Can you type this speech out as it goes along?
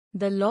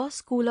The Law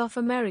School of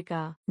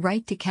America.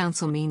 Right to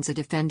counsel means a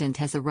defendant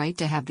has a right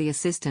to have the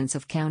assistance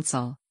of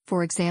counsel,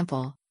 for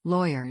example,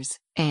 lawyers,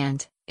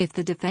 and, if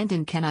the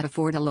defendant cannot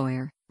afford a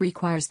lawyer,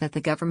 requires that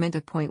the government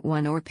appoint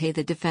one or pay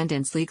the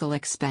defendant's legal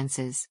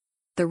expenses.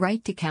 The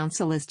right to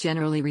counsel is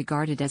generally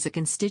regarded as a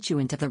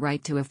constituent of the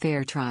right to a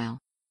fair trial.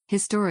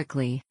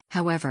 Historically,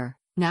 however,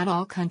 not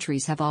all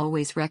countries have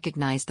always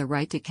recognized the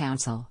right to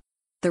counsel.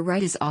 The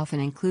right is often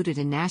included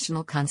in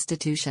national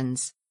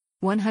constitutions.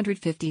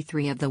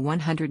 153 of the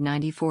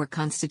 194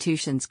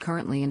 constitutions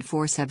currently in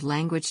force have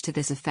language to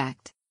this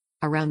effect.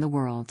 Around the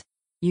world.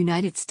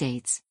 United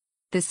States.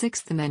 The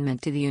Sixth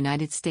Amendment to the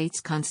United States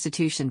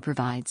Constitution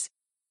provides,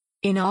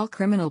 in all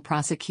criminal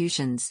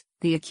prosecutions,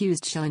 the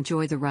accused shall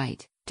enjoy the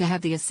right to have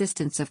the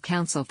assistance of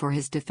counsel for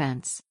his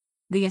defense.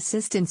 The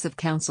assistance of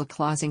counsel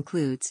clause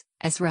includes,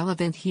 as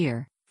relevant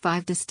here,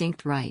 5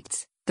 distinct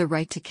rights: the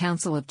right to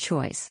counsel of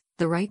choice,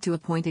 the right to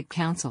appointed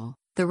counsel,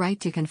 the right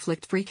to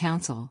conflict-free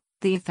counsel,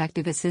 the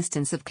effective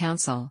assistance of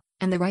counsel,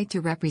 and the right to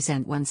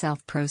represent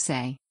oneself pro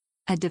se.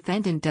 A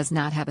defendant does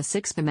not have a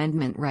Sixth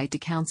Amendment right to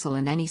counsel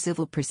in any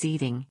civil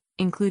proceeding,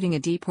 including a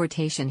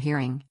deportation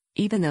hearing,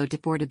 even though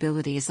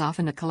deportability is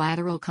often a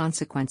collateral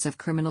consequence of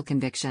criminal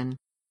conviction.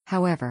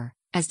 However,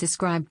 as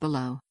described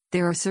below,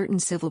 there are certain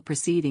civil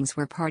proceedings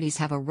where parties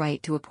have a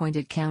right to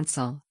appointed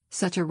counsel.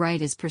 Such a right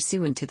is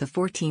pursuant to the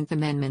 14th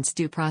Amendment's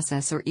Due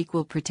Process or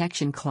Equal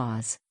Protection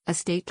Clause, a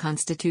state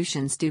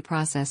constitution's Due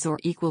Process or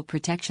Equal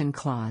Protection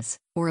Clause,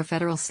 or a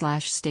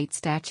federal/state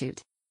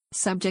statute.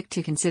 Subject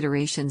to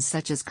considerations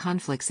such as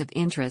conflicts of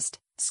interest,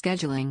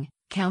 scheduling,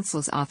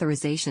 counsel's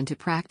authorization to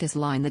practice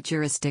law in the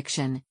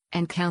jurisdiction,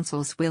 and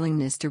counsel's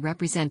willingness to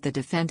represent the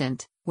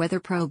defendant, whether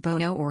pro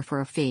bono or for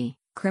a fee,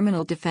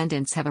 criminal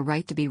defendants have a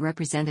right to be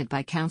represented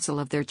by counsel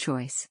of their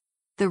choice.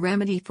 The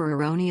remedy for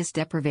erroneous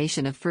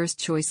deprivation of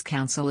first-choice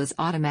counsel is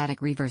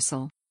automatic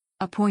reversal.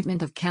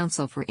 Appointment of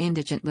counsel for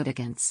indigent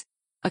litigants.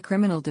 A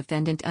criminal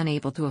defendant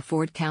unable to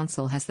afford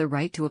counsel has the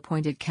right to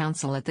appointed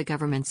counsel at the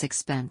government's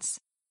expense.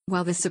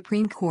 While the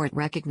Supreme Court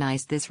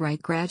recognized this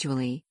right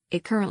gradually,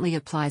 it currently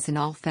applies in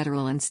all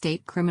federal and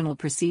state criminal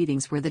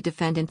proceedings where the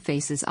defendant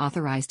faces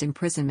authorized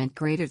imprisonment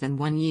greater than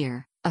 1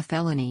 year, a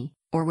felony,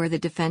 or where the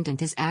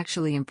defendant is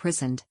actually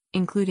imprisoned,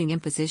 including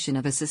imposition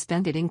of a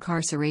suspended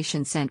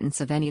incarceration sentence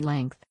of any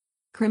length.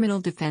 Criminal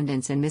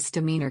defendants in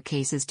misdemeanor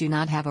cases do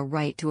not have a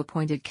right to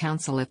appointed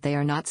counsel if they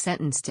are not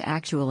sentenced to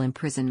actual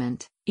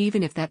imprisonment,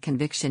 even if that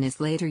conviction is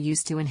later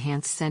used to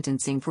enhance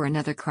sentencing for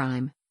another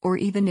crime, or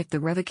even if the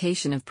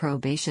revocation of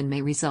probation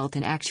may result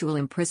in actual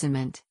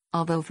imprisonment,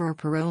 although for a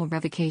parole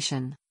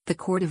revocation, the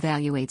court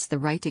evaluates the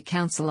right to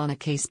counsel on a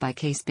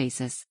case-by-case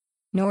basis.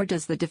 Nor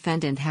does the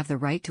defendant have the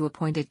right to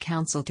appointed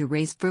counsel to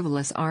raise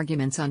frivolous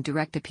arguments on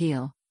direct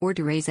appeal, or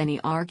to raise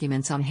any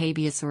arguments on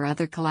habeas or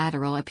other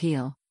collateral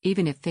appeal,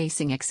 even if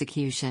facing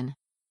execution.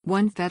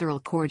 One federal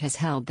court has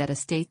held that a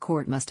state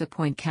court must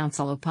appoint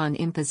counsel upon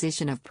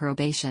imposition of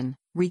probation,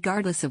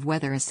 regardless of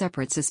whether a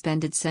separate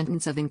suspended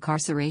sentence of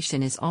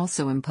incarceration is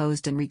also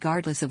imposed and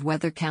regardless of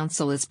whether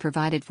counsel is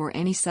provided for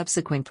any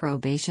subsequent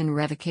probation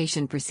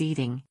revocation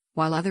proceeding.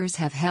 While others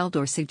have held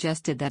or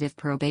suggested that if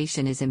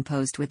probation is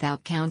imposed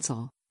without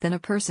counsel, then a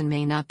person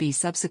may not be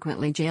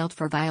subsequently jailed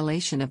for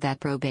violation of that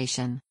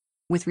probation.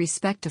 With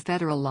respect to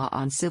federal law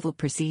on civil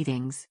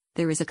proceedings,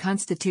 there is a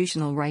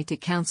constitutional right to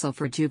counsel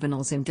for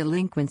juveniles in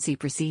delinquency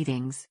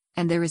proceedings,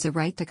 and there is a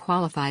right to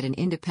qualified and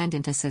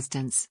independent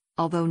assistance,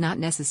 although not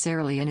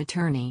necessarily an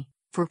attorney,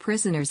 for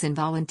prisoners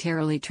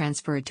involuntarily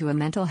transferred to a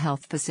mental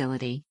health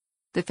facility.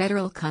 The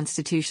federal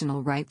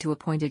constitutional right to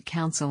appointed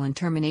counsel and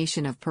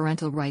termination of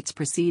parental rights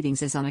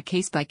proceedings is on a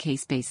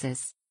case-by-case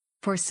basis.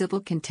 For civil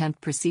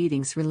contempt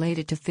proceedings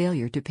related to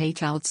failure to pay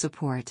child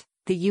support,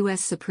 the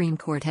U.S. Supreme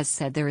Court has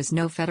said there is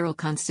no federal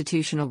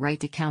constitutional right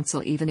to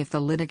counsel even if the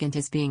litigant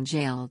is being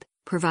jailed,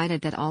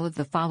 provided that all of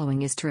the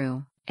following is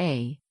true.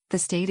 A. The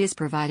state is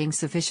providing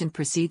sufficient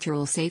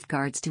procedural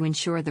safeguards to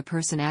ensure the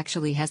person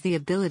actually has the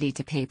ability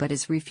to pay but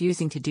is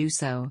refusing to do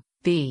so.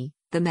 B.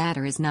 The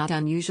matter is not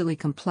unusually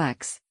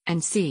complex,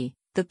 and C.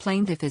 The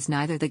plaintiff is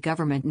neither the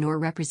government nor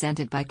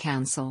represented by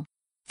counsel.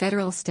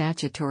 Federal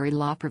statutory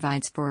law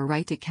provides for a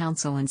right to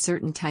counsel in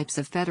certain types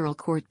of federal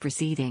court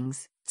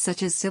proceedings,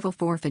 such as civil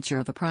forfeiture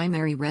of a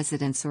primary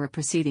residence or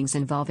proceedings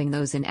involving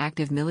those in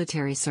active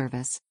military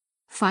service.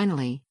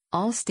 Finally,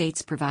 all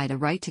states provide a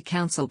right to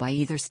counsel by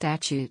either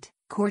statute,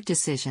 court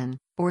decision,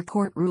 or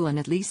court rule in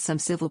at least some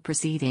civil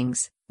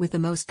proceedings, with the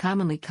most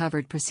commonly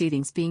covered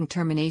proceedings being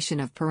termination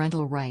of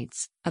parental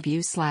rights,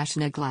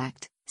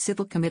 abuse/neglect,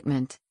 civil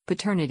commitment,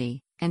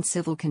 paternity, and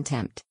civil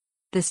contempt.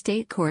 The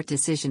state court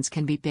decisions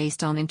can be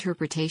based on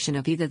interpretation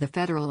of either the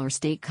federal or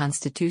state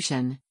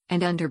constitution,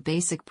 and under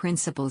basic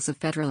principles of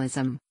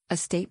federalism, a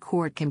state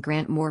court can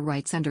grant more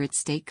rights under its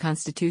state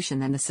constitution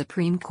than the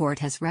Supreme Court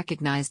has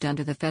recognized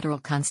under the federal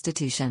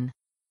constitution.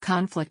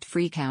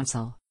 Conflict-free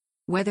counsel.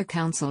 Whether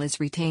counsel is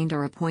retained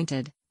or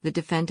appointed, the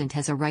defendant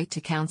has a right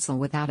to counsel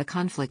without a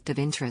conflict of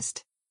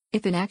interest.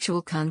 If an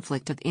actual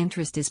conflict of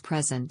interest is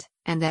present,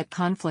 and that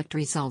conflict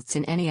results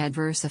in any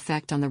adverse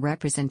effect on the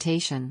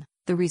representation,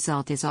 the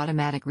result is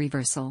automatic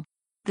reversal.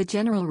 The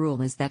general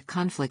rule is that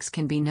conflicts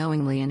can be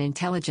knowingly and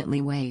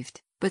intelligently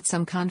waived, but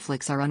some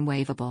conflicts are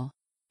unwaivable.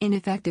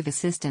 Ineffective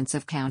assistance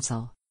of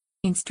counsel.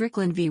 In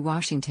Strickland v.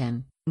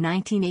 Washington,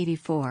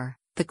 1984,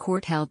 the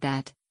court held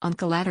that, on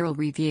collateral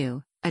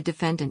review, a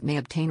defendant may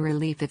obtain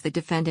relief if the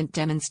defendant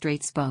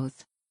demonstrates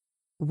both.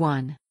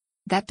 1.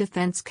 That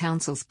defense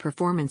counsel's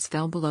performance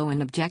fell below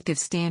an objective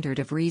standard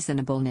of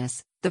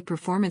reasonableness, the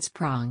performance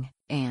prong,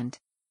 and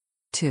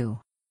 2.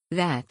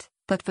 That,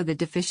 but for the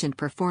deficient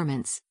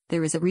performance,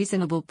 there is a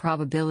reasonable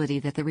probability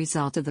that the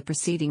result of the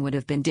proceeding would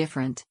have been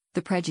different,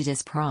 the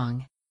prejudice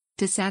prong.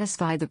 To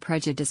satisfy the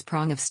prejudice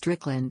prong of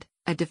Strickland,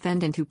 a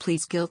defendant who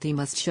pleads guilty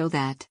must show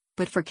that,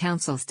 but for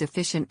counsel's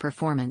deficient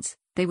performance,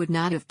 they would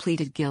not have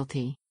pleaded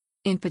guilty.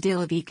 In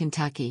Padilla v.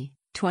 Kentucky,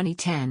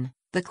 2010,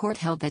 the court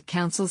held that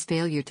counsel's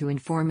failure to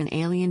inform an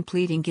alien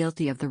pleading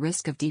guilty of the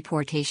risk of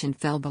deportation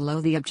fell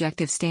below the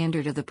objective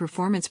standard of the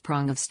performance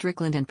prong of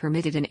Strickland and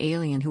permitted an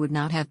alien who would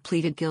not have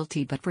pleaded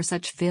guilty but for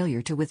such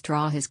failure to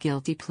withdraw his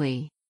guilty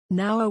plea.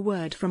 Now a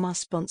word from our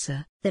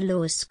sponsor, the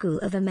Law School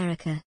of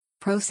America.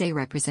 Pro se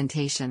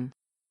representation.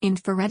 In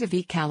Ferretta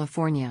v.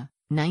 California,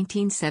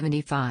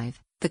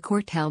 1975, the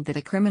court held that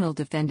a criminal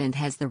defendant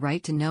has the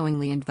right to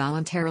knowingly and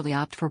voluntarily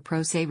opt for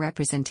pro se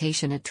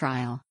representation at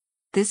trial.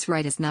 This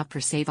right is not per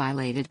se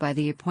violated by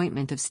the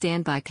appointment of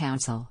standby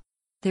counsel.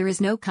 There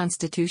is no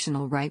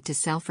constitutional right to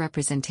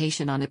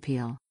self-representation on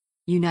appeal.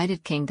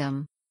 United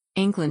Kingdom,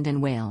 England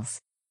and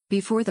Wales.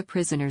 Before the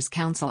Prisoners'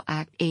 Counsel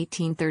Act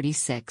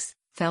 1836,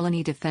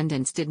 felony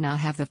defendants did not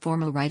have the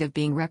formal right of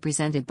being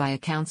represented by a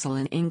counsel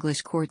in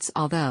English courts,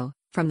 although,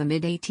 from the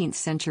mid-18th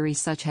century,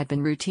 such had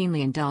been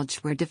routinely indulged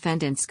where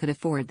defendants could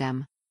afford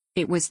them.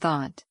 It was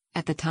thought,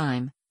 at the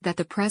time, that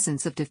the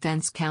presence of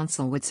defense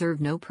counsel would serve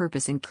no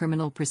purpose in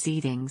criminal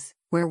proceedings,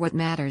 where what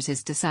matters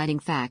is deciding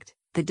fact.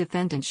 The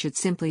defendant should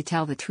simply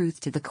tell the truth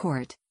to the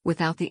court,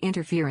 without the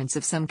interference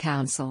of some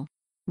counsel.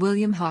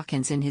 William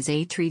Hawkins, in his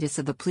A Treatise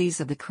of the Pleas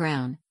of the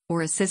Crown,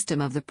 or a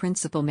System of the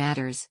Principal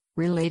Matters,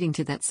 relating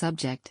to that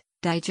subject,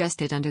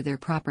 digested under their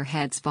proper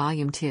heads,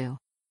 Volume 2.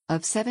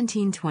 Of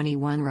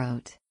 1721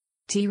 wrote,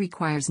 "T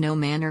requires no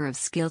manner of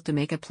skill to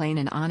make a plain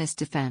and honest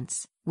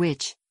defense,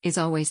 which is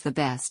always the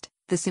best,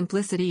 the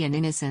simplicity and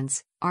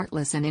innocence,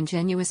 artless and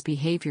ingenuous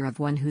behavior of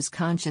one whose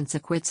conscience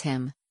acquits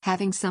him,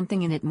 having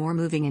something in it more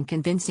moving and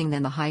convincing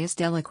than the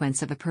highest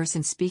eloquence of a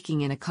person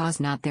speaking in a cause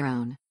not their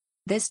own."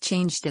 This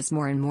changed as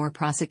more and more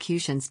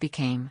prosecutions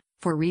became,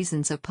 for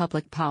reasons of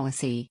public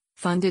policy,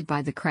 funded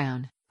by the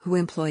Crown, who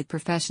employed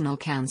professional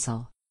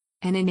counsel.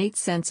 An innate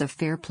sense of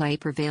fair play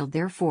prevailed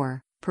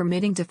therefore,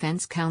 permitting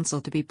defense counsel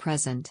to be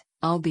present,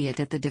 albeit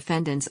at the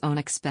defendant's own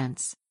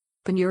expense.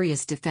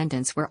 Penurious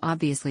defendants were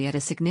obviously at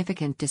a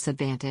significant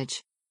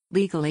disadvantage.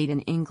 Legal aid in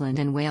England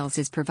and Wales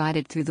is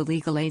provided through the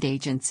Legal Aid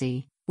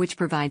Agency, which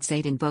provides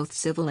aid in both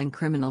civil and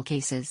criminal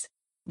cases.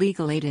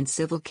 Legal aid in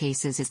civil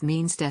cases is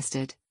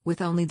means-tested,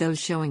 with only those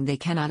showing they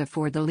cannot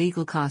afford the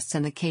legal costs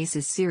and the case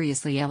is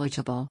seriously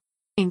eligible.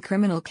 In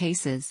criminal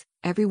cases,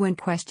 everyone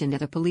questioned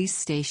at a police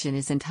station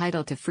is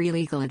entitled to free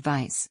legal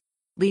advice.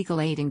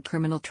 Legal aid in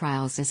criminal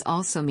trials is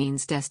also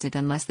means-tested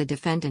unless the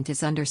defendant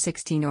is under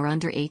 16 or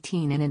under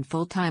 18 and in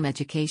full-time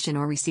education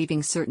or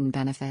receiving certain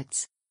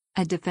benefits.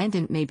 A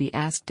defendant may be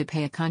asked to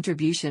pay a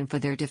contribution for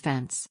their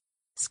defense.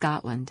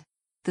 Scotland.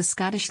 The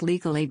Scottish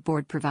Legal Aid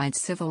Board provides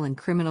civil and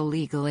criminal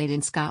legal aid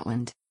in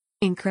Scotland.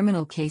 In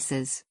criminal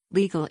cases,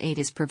 legal aid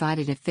is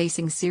provided if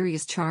facing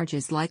serious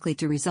charges likely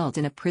to result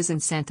in a prison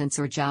sentence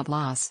or job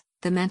loss,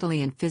 the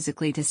mentally and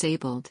physically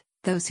disabled,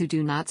 those who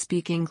do not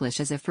speak English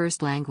as a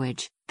first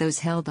language, those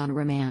held on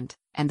remand,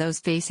 and those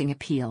facing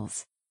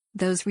appeals.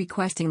 Those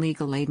requesting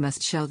legal aid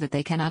must show that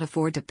they cannot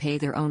afford to pay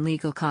their own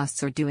legal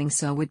costs, or doing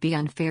so would be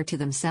unfair to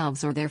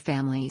themselves or their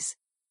families.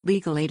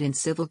 Legal aid in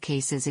civil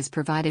cases is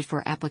provided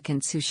for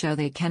applicants who show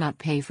they cannot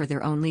pay for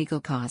their own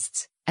legal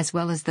costs, as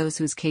well as those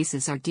whose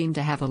cases are deemed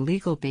to have a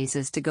legal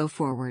basis to go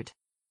forward.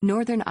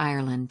 Northern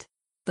Ireland.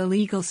 The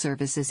Legal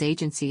Services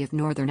Agency of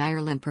Northern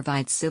Ireland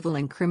provides civil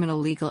and criminal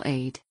legal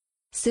aid.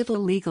 Civil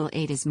legal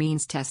aid is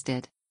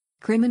means-tested.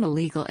 Criminal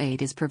legal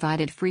aid is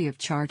provided free of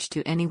charge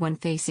to anyone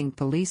facing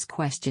police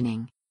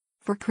questioning.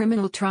 For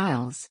criminal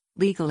trials,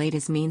 legal aid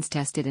is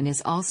means-tested and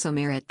is also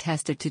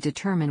merit-tested to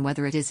determine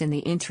whether it is in the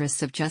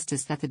interests of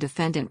justice that the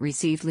defendant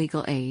receive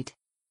legal aid.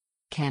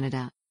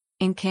 Canada.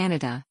 In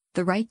Canada,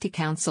 the right to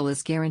counsel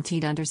is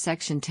guaranteed under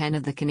Section 10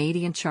 of the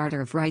Canadian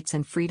Charter of Rights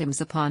and Freedoms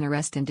upon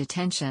arrest and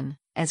detention,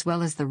 as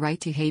well as the right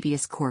to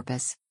habeas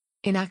corpus.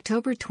 In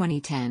October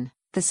 2010,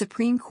 the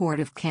Supreme Court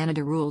of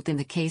Canada ruled in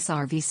the case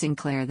R v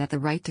Sinclair that the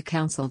right to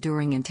counsel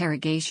during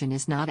interrogation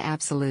is not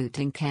absolute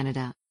in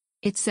Canada.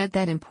 It said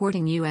that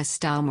importing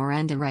U.S.-style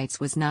Miranda rights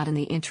was not in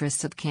the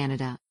interests of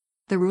Canada.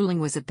 The ruling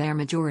was a bare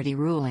majority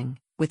ruling,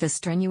 with a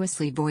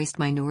strenuously voiced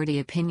minority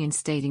opinion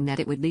stating that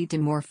it would lead to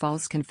more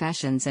false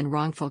confessions and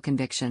wrongful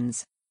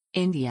convictions.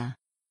 India.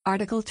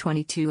 Article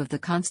 22 of the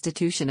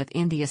Constitution of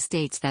India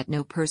states that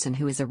no person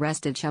who is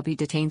arrested shall be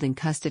detained in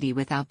custody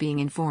without being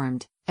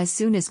informed, as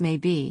soon as may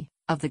be,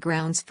 of the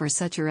grounds for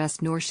such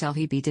arrest, nor shall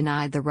he be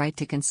denied the right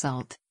to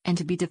consult, and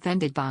to be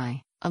defended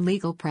by, a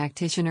legal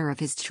practitioner of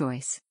his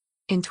choice.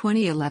 In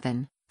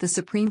 2011, the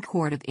Supreme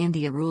Court of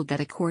India ruled that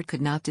a court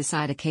could not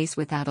decide a case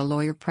without a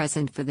lawyer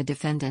present for the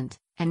defendant,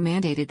 and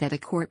mandated that a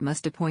court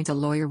must appoint a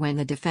lawyer when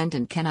the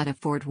defendant cannot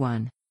afford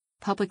one.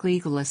 Public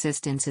legal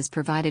assistance is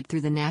provided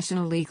through the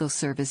National Legal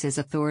Services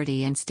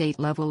Authority and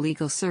state-level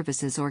legal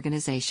services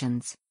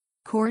organizations.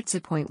 Courts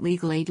appoint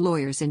legal aid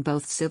lawyers in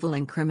both civil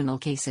and criminal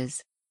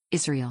cases.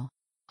 Israel.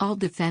 All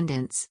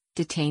defendants,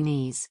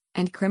 detainees,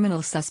 and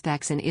criminal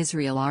suspects in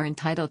Israel are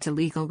entitled to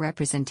legal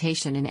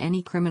representation in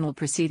any criminal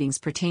proceedings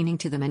pertaining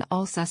to them, and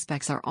all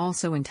suspects are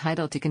also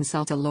entitled to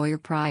consult a lawyer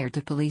prior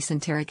to police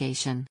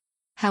interrogation.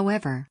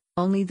 However,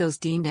 only those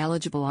deemed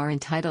eligible are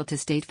entitled to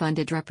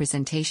state-funded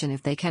representation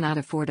if they cannot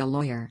afford a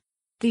lawyer.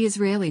 The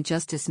Israeli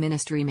Justice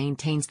Ministry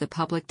maintains the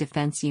Public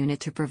Defense Unit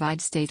to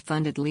provide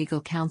state-funded legal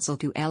counsel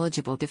to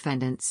eligible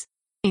defendants.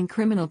 In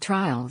criminal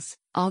trials,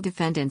 all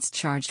defendants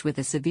charged with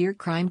a severe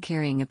crime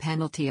carrying a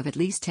penalty of at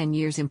least 10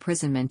 years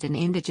imprisonment and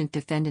indigent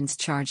defendants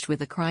charged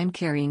with a crime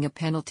carrying a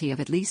penalty of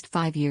at least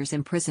 5 years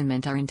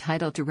imprisonment are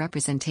entitled to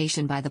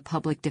representation by the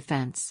public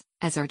defense,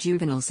 as are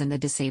juveniles and the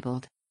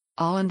disabled.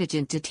 All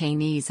indigent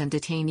detainees and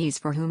detainees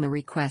for whom a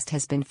request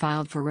has been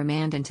filed for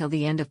remand until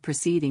the end of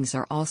proceedings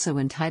are also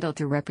entitled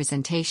to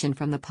representation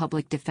from the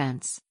public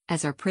defense,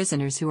 as are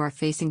prisoners who are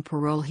facing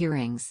parole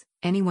hearings,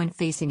 anyone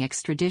facing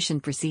extradition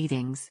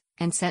proceedings,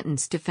 and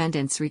sentenced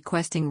defendants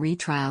requesting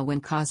retrial when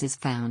cause is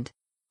found.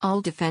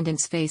 All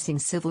defendants facing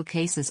civil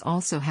cases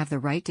also have the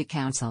right to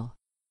counsel.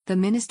 The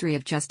Ministry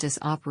of Justice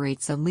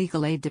operates a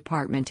legal aid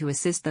department to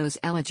assist those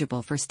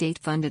eligible for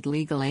state-funded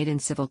legal aid in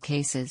civil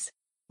cases.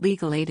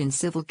 Legal aid in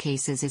civil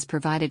cases is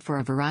provided for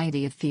a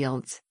variety of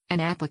fields, and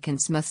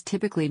applicants must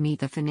typically meet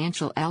the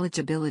financial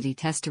eligibility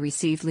test to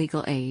receive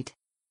legal aid.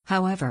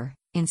 However,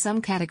 in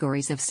some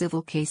categories of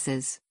civil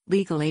cases,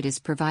 legal aid is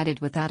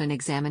provided without an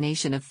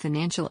examination of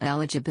financial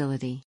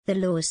eligibility. The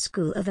Law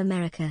School of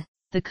America.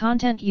 The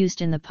content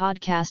used in the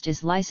podcast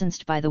is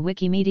licensed by the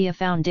Wikimedia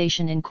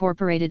Foundation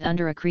Incorporated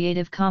under a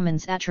Creative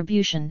Commons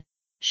Attribution,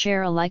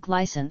 Share Alike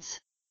license.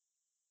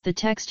 The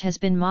text has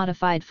been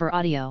modified for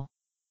audio.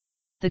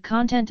 The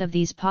content of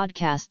these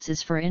podcasts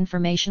is for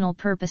informational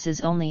purposes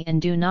only and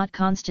do not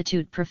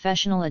constitute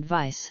professional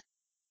advice.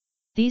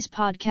 These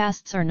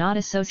podcasts are not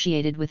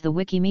associated with the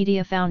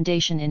Wikimedia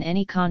Foundation in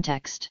any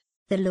context.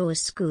 The Law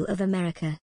School of America.